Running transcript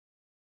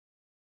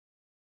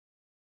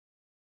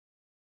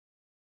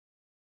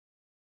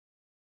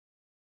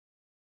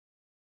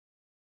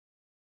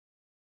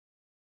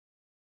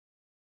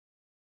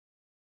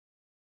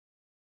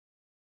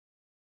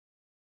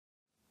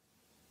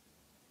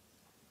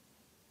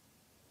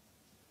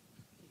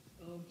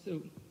So,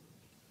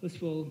 first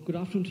of all, good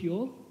afternoon to you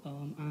all,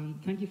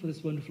 and thank you for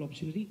this wonderful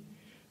opportunity.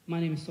 My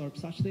name is Saurabh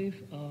Sachdev.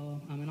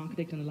 I'm an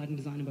architect and a lighting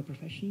designer by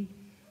profession.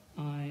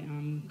 I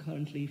am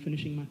currently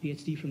finishing my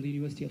PhD from the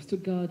University of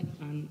Stuttgart,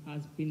 and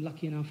I've been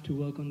lucky enough to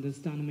work on this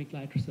dynamic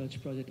light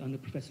research project under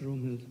Professor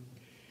Romhild.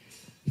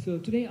 So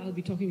today I'll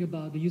be talking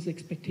about the user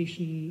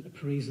expectation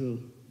appraisal.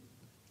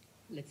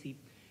 Let's see.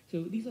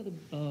 So these are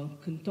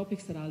the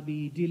topics that I'll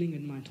be dealing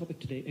in my topic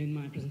today, in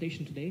my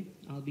presentation today.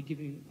 I'll be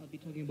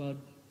talking about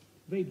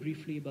very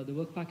briefly about the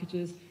work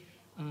packages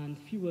and a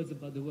few words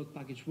about the work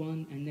package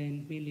 1, and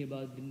then mainly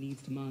about the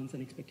needs, demands,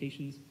 and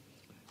expectations,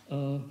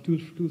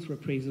 tools for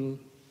appraisal,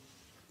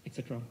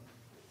 etc.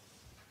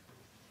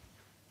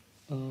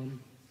 Can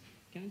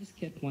I just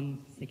get 1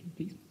 second,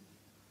 please?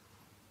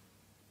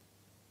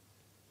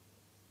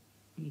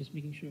 I'm just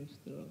making sure it's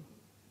the,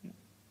 yeah.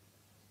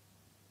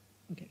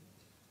 Okay.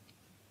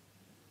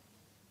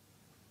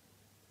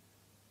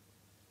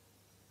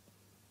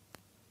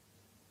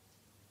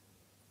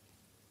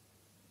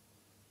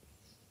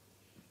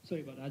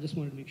 Sorry about that, I just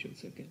wanted to make sure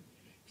it's okay.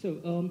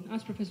 So,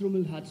 as Professor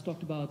Romhild had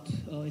talked about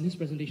in his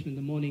presentation in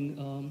the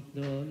morning,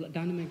 the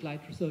Dynamic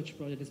Light Research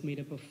Project is made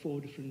up of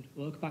 4 different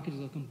work packages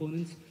or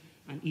components,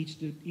 and each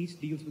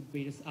deals with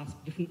various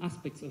different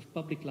aspects of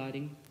public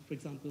lighting, for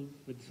example,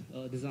 with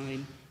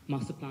design,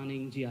 master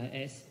planning,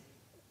 GIS,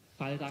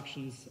 pilot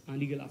actions, and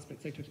legal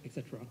aspects,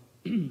 etc.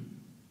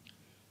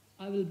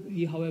 I will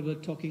be, however,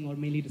 talking or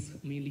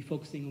mainly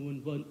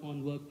focusing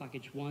on work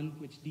package 1,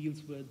 which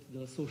deals with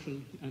the social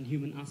and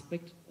human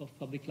aspect of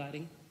public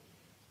lighting,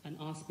 and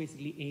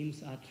basically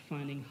aims at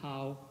finding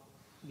how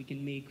we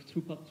can make,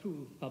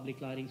 through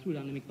public lighting, through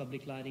dynamic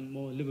public lighting,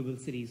 more livable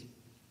cities.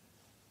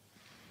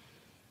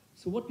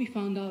 So what we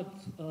found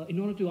out, in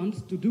order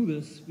to do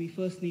this, we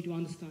first need to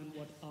understand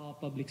what are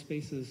public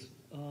spaces.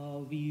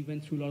 We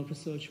went through a lot of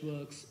research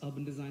works,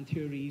 urban design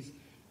theories,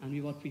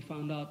 and what we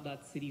found out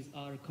that cities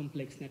are a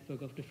complex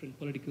network of different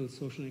political,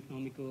 social, and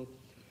economical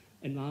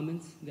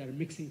environments. They are a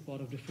mixing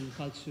pot of different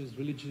cultures,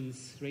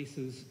 religions,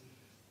 races,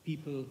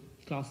 people,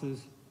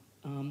 classes.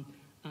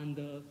 And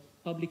the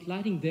public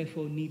lighting,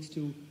 therefore, needs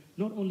to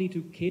not only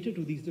to cater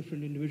to these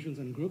different individuals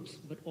and groups,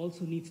 but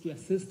also needs to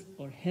assist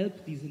or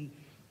help these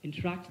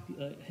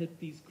help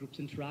these groups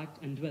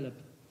interact and develop.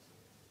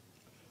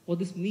 What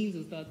this means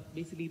is that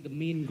basically the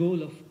main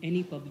goal of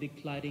any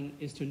public lighting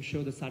is to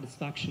ensure the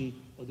satisfaction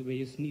of the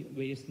various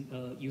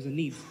user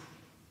needs.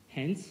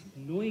 Hence,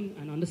 knowing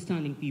and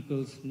understanding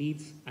people's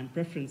needs and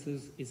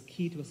preferences is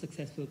key to a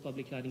successful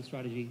public lighting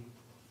strategy.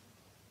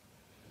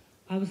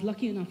 I was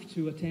lucky enough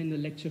to attend a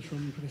lecture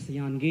from Professor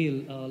Jan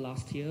Gale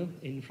last year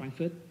in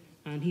Frankfurt,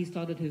 and he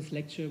started his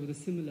lecture with a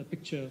similar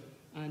picture,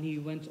 and he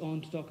went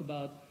on to talk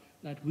about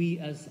that we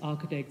as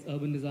architects,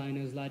 urban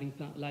designers,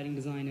 lighting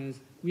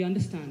designers, we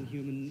understand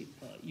human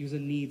user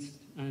needs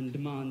and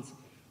demands.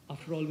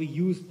 After all, we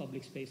use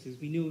public spaces.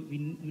 We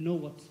know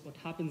what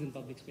happens in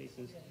public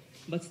spaces.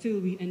 But still,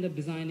 we end up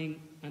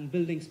designing and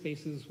building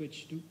spaces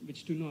which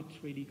do not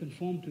really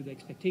conform to the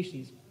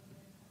expectations.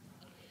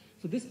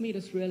 So this made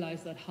us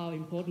realize that how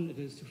important it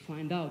is to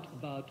find out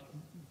about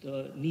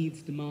the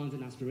needs, demands,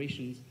 and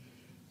aspirations.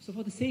 So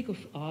for the sake of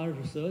our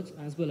research,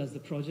 as well as the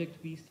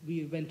project,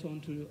 we went on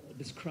to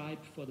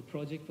describe for the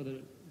project, for the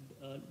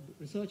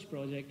research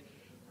project,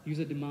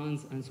 user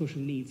demands and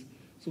social needs.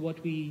 So what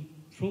through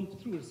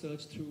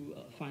research, through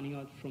finding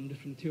out from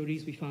different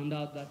theories, we found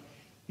out that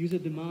user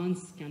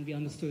demands can be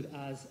understood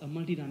as a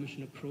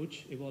multi-dimensional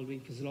approach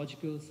involving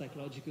physiological,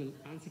 psychological,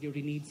 and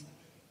security needs.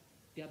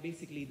 They are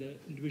basically the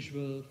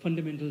individual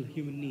fundamental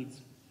human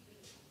needs.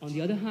 On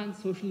the other hand,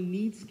 social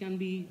needs can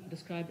be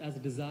described as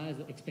desires,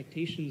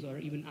 expectations, or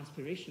even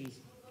aspirations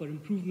for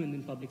improvement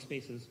in public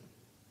spaces,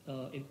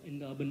 in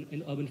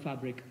the urban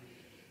fabric.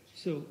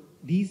 So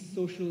these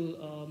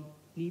social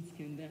needs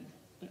can then,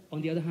 on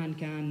the other hand,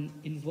 can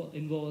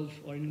involve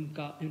or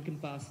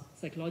encompass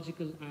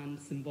psychological and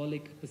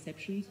symbolic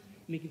perceptions,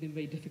 making them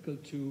very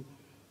difficult to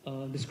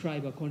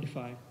describe or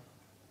quantify.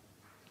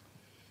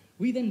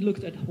 We then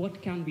looked at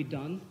what can be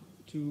done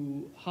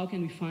how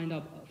can we find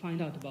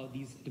out about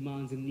these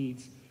demands and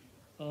needs.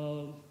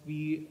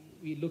 We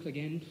looked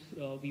again,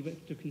 we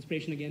took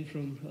inspiration again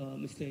from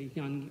Mr.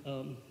 Jan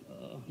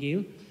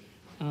Gale.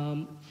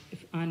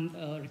 And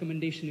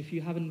recommendation, if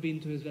you haven't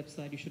been to his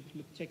website, you should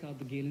check out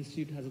the Gale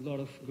Institute. It has a lot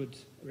of good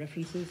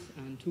references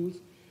and tools.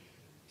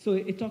 So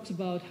it talks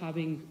about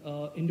having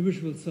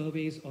individual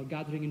surveys or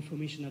gathering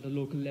information at a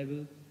local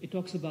level. It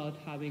talks about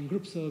having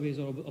group surveys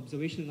or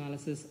observation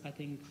analysis. I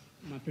think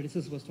my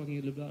predecessor was talking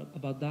a little bit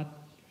about that.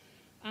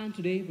 And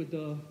today, with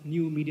the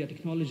new media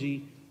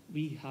technology,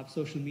 we have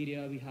social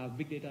media, we have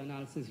big data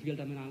analysis,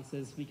 real-time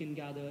analysis. We can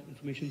gather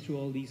information through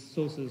all these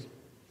sources.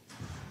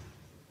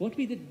 What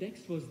we did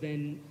next was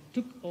then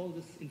took all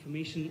this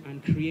information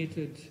and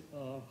created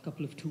a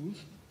couple of tools,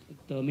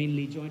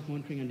 mainly joint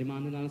monitoring and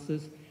demand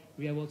analysis.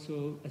 We have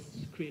also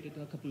created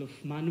a couple of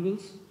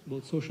manuals,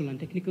 both social and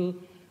technical,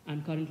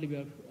 and currently we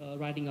are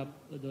writing up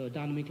the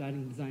dynamic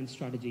lighting design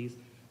strategies.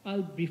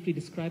 I'll briefly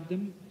describe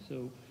them.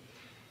 So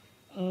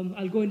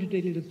I'll go into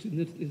detail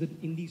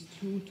in these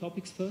two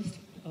topics first.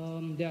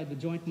 They are the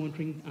joint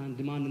monitoring and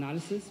demand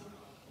analysis.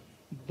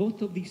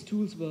 Both of these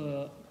tools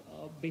were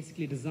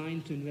basically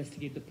designed to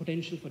investigate the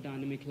potential for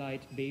dynamic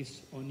light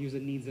based on user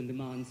needs and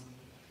demands.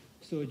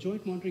 So a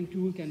joint monitoring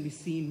tool can be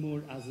seen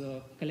more as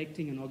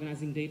collecting and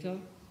organizing data,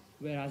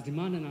 whereas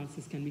demand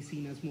analysis can be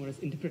seen as more as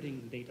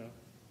interpreting the data.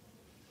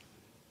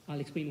 I'll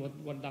explain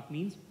what that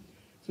means.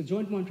 So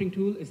joint monitoring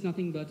tool is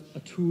nothing but a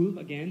tool,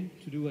 again,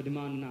 to do a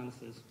demand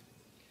analysis.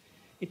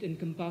 It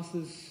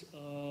encompasses,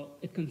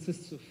 it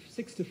consists of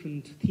 6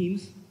 different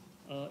themes: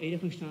 area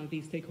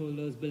functionality,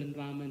 stakeholders, built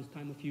environment,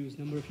 time of use,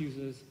 number of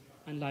users,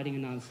 and lighting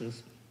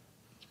analysis.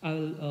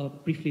 I'll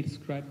briefly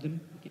describe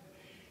them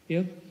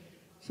here.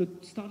 So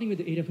starting with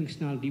the area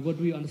functionality, what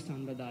do we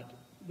understand by that?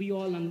 We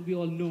all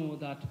know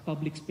that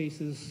public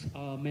spaces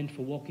are meant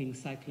for walking,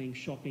 cycling,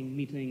 shopping,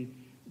 meeting,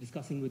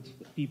 discussing with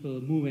people,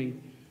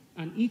 moving.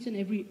 And each and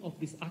every of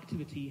this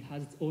activity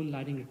has its own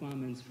lighting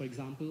requirements. For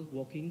example,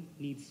 walking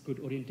needs good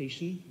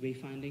orientation,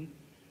 wayfinding.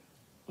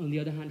 On the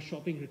other hand,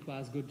 shopping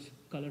requires good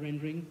color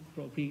rendering,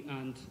 property,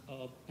 and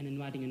an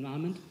inviting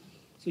environment.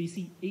 So you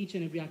see, each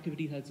and every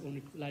activity has its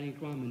own lighting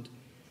requirement.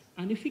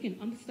 And if we can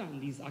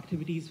understand these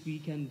activities, we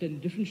can then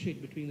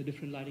differentiate between the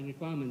different lighting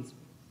requirements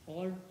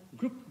or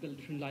group the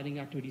different lighting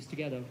activities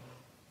together.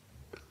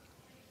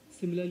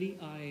 Similarly,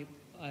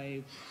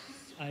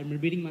 I'm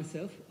repeating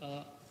myself,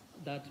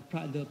 that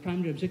the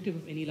primary objective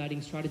of any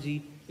lighting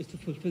strategy is to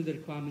fulfill the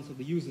requirements of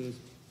the users.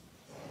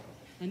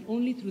 And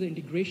only through the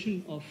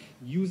integration of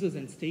users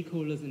and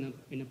stakeholders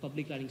in a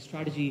public lighting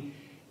strategy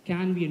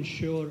can we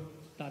ensure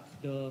that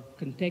the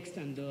context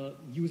and the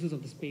users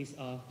of the space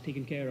are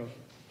taken care of.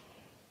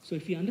 So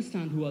if we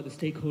understand who are the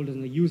stakeholders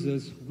and the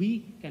users,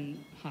 we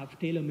can have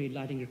tailor-made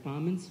lighting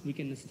requirements. We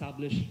can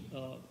establish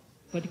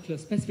particular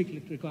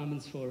specific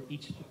requirements for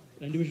each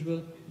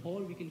individual,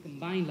 or we can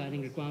combine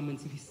lighting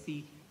requirements if we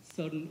see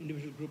certain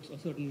individual groups or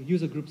certain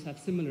user groups have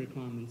similar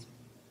requirements.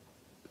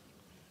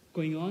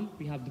 Going on,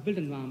 we have the built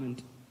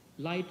environment.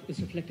 Light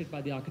is reflected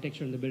by the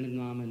architecture in the built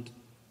environment.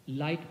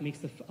 Light makes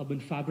the urban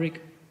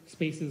fabric,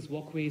 spaces,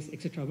 walkways,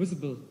 etc.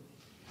 visible.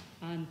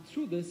 And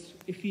through this,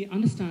 if we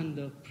understand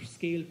the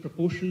scale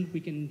proportion, we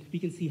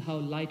can see how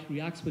light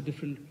reacts with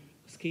different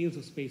scales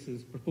of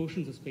spaces,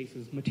 proportions of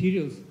spaces,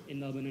 materials in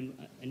the urban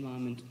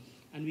environment,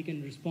 and we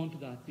can respond to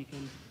that. We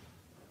can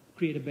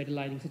create a better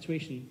lighting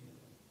situation.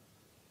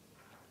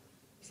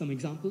 Some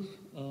examples.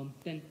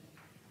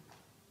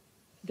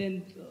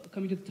 Then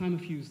coming to the time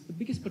of use, the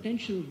biggest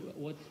potential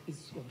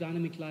of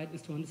dynamic light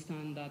is to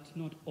understand that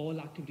not all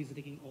activities are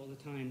taking all the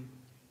time.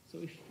 So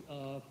if,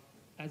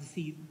 as you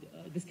see,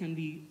 this can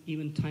be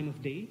even time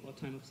of day or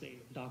time of, say,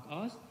 dark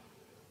hours,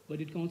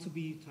 but it can also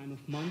be time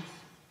of month,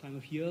 time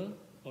of year,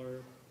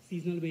 or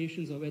seasonal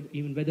variations, or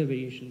even weather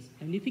variations.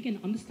 And if we can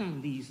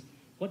understand these,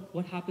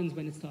 what happens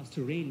when it starts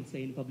to rain,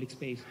 say, in public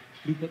space?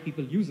 Do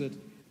people use it?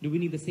 Do we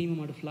need the same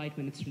amount of light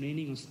when it's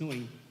raining or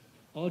snowing?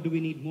 Or do we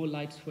need more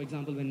lights, for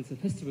example, when it's a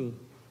festival?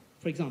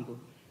 For example,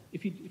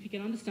 if you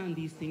can understand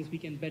these things, we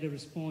can better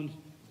respond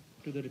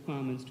to the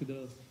requirements, to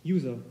the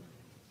user.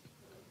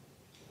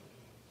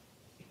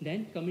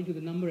 Then, coming to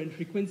the number and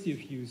frequency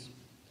of use.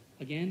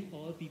 Again,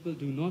 all people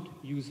do not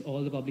use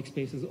all the public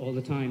spaces all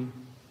the time.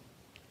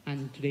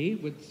 And today,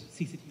 with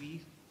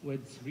CCTV,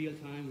 with real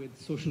time, with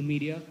social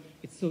media,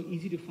 it's so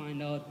easy to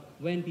find out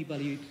when people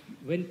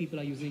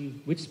are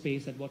using which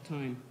space at what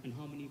time, and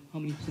how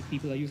many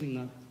people are using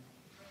that.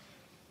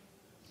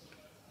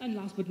 And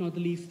last but not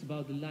the least,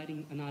 about the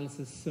lighting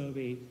analysis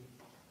survey,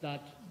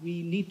 that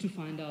we need to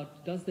find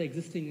out, does the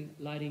existing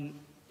lighting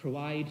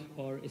provide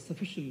or is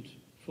sufficient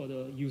for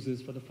the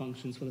users, for the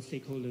functions, for the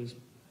stakeholders,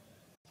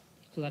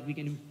 so that we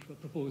can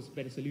propose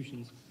better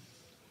solutions.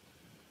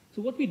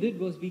 So what we did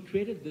was we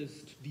created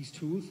these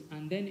tools,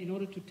 and then in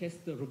order to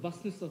test the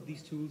robustness of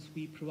these tools,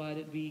 we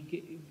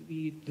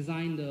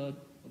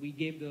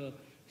gave the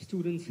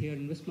students here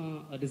in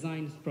Wismar a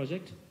design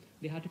project.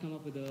 They had to come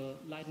up with a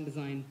lighting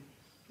design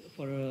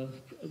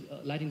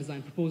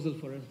proposal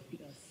for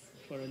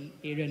an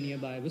area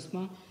nearby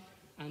Wismar,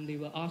 and they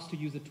were asked to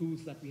use the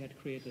tools that we had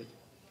created.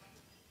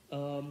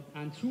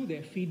 And through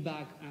their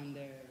feedback and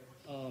their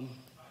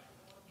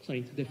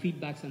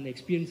feedbacks and their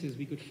experiences,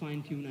 we could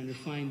fine-tune and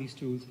refine these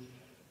tools.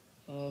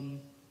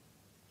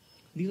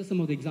 These are some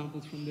of the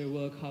examples from their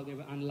work, how they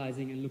were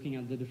analyzing and looking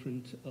at the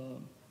different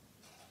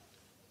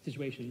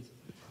situations.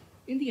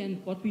 In the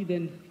end, what we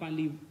then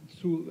finally,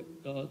 through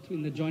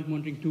in the joint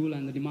monitoring tool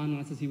and the demand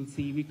analysis, you will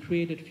see, we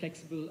created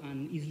flexible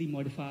and easily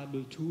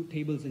modifiable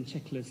tables and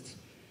checklists.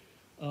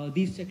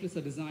 These checklists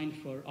are designed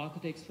for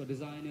architects, for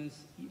designers,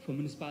 for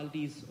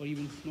municipalities, or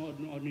even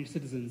ordinary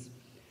citizens.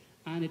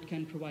 And it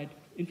can provide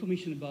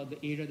information about the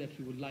area that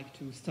you would like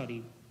to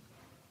study.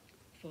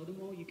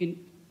 Furthermore, you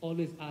can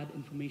always add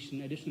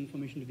additional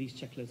information to these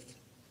checklists.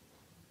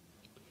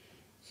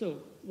 So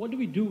what do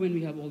we do when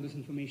we have all this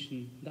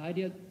information? The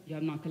idea, you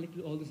have now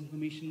collected all this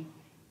information.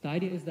 The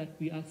idea is that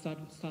we start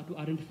to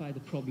identify the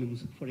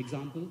problems. For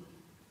example,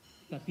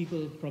 that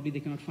people probably they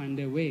cannot find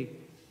their way,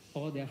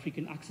 or there are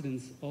frequent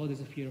accidents, or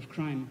there's a fear of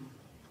crime,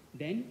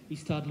 Then we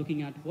start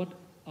looking at what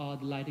are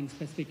the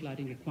specific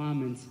lighting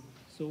requirements.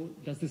 So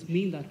does this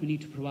mean that we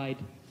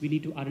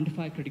need to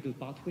identify critical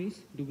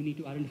pathways? Do we need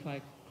to identify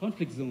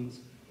conflict zones?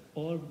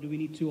 Or do we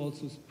need to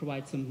also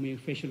provide some mere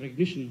facial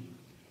recognition?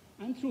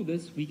 And through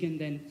this, we can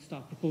then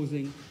start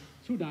proposing,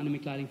 through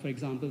dynamic lighting, for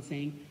example,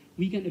 saying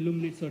we can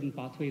illuminate certain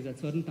pathways at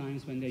certain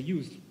times when they're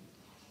used.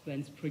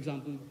 When, for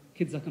example,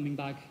 kids are coming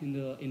back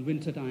in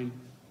winter time.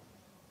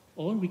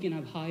 Or we can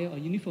have higher or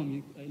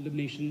uniform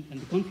illumination in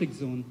the conflict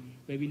zone,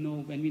 where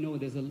when we know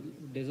there's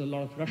a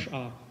lot of rush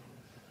hour.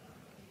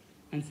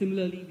 And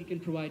similarly, we can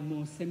provide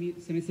more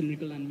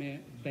semi-cylindrical and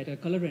better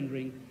color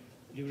rendering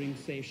during,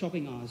 say,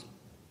 shopping hours.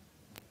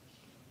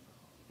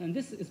 And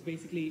this is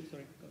basically,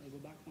 sorry, I'll go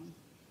back one.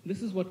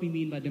 This is what we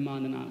mean by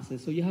demand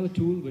analysis. So you have a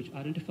tool which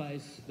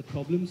identifies the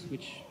problems,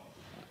 which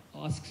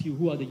asks you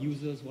who are the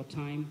users, what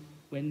time,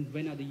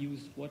 when are they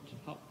used, what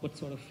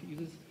sort of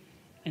users.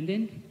 And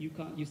then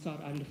you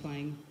start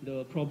identifying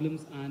the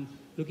problems and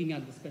looking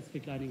at the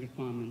specific lighting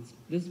requirements.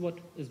 This is what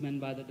is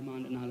meant by the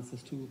demand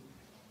analysis tool.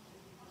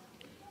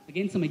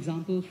 Again, some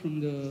example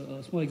from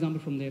the small example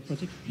from the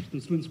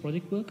students'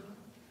 project work.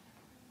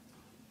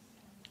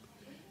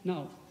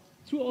 Now,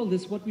 through all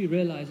this, what we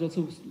realized,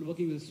 also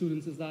working with the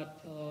students, is that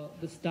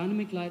this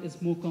dynamic light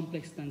is more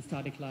complex than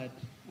static light.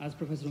 As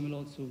Professor Romil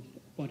also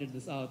pointed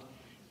this out,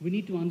 we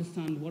need to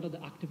understand what are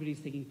the activities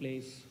taking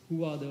place,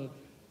 who are the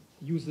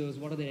users,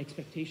 what are their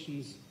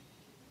expectations,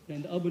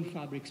 then the urban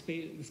fabric,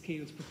 the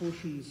scales,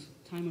 proportions,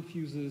 time of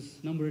users,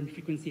 number and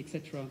frequency,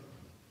 etc.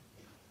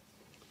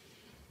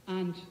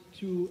 And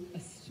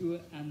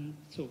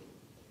so,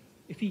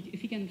 if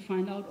we can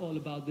find out all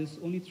about this,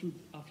 only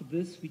after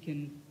this we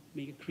can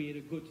create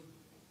a good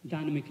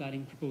dynamic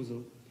lighting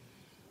proposal.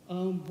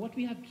 What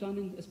we have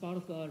done as part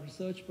of our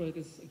research project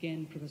is,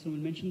 again, Professor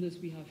Romil mentioned this,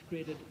 we have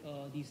created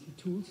these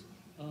tools.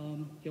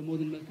 You're more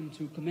than welcome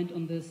to comment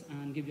on this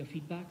and give your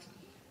feedbacks.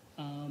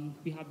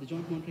 We have the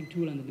joint monitoring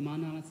tool and the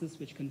demand analysis,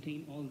 which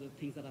contain all the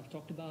things that I've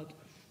talked about.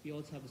 We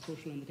also have the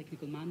social and the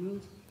technical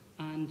manuals,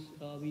 and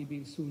we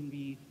will soon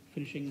be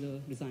finishing the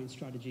design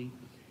strategy.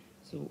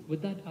 So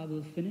with that, I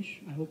will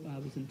finish. I hope I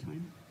was in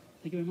time.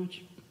 Thank you very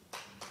much.